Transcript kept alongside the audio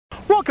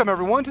Welcome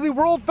everyone to the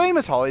world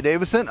famous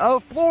Harley-Davidson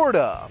of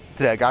Florida.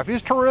 Today I got for you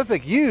this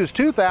terrific used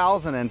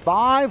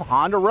 2005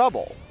 Honda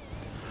Rebel.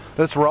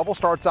 This Rebel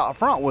starts out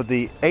front with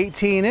the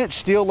 18-inch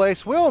steel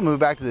lace wheel and move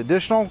back to the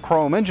additional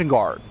chrome engine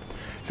guard.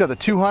 It's got the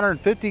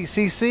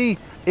 250cc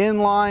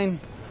inline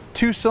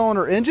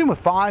 2-cylinder engine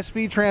with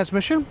 5-speed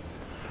transmission,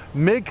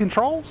 MIG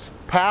controls,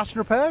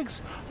 passenger pegs,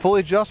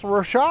 fully adjustable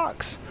rear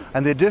shocks,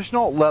 and the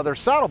additional leather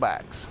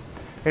saddlebags.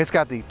 It's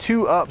got the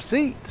 2-up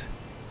seat,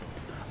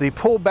 the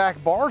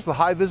pull-back bars, the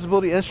high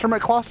visibility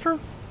instrument cluster.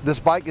 This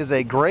bike is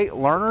a great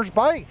learner's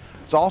bike.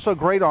 It's also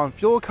great on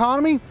fuel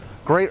economy,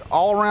 great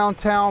all-around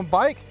town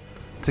bike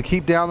to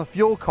keep down the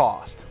fuel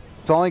cost.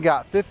 It's only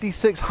got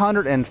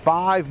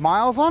 5,605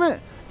 miles on it,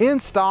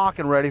 in stock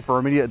and ready for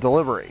immediate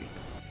delivery.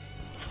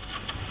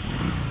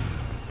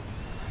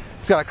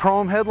 It's got a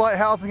chrome headlight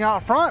housing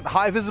out front,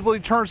 high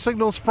visibility turn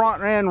signals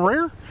front and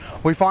rear.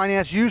 We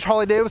finance used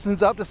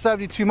Harley-Davidsons up to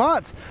 72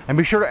 months, and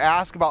be sure to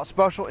ask about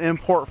special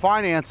import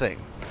financing.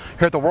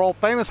 Here at the world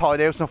famous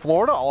Harley-Davidson,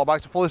 Florida, all our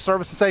bikes are fully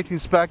serviced and safety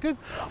inspected.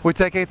 We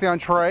take anything on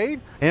trade,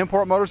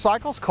 import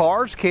motorcycles,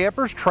 cars,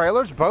 campers,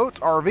 trailers, boats,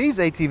 RVs,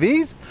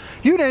 ATVs.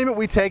 You name it,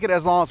 we take it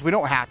as long as we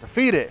don't have to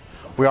feed it.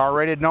 We are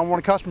rated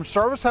 #1 customer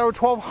service, over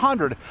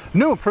 1,200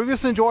 new and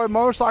previously enjoyed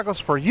motorcycles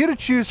for you to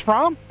choose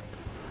from.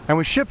 And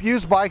we ship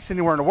used bikes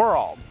anywhere in the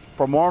world.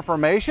 For more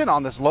information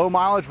on this low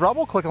mileage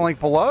Rebel, click the link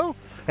below.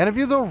 And to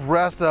view the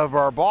rest of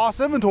our boss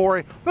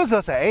inventory, visit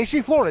us at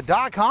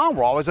hgflorida.com.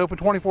 We're always open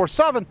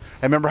 24/7.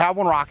 And remember, have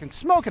one rocking,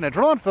 smoking, a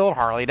drilling filled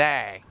Harley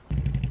day.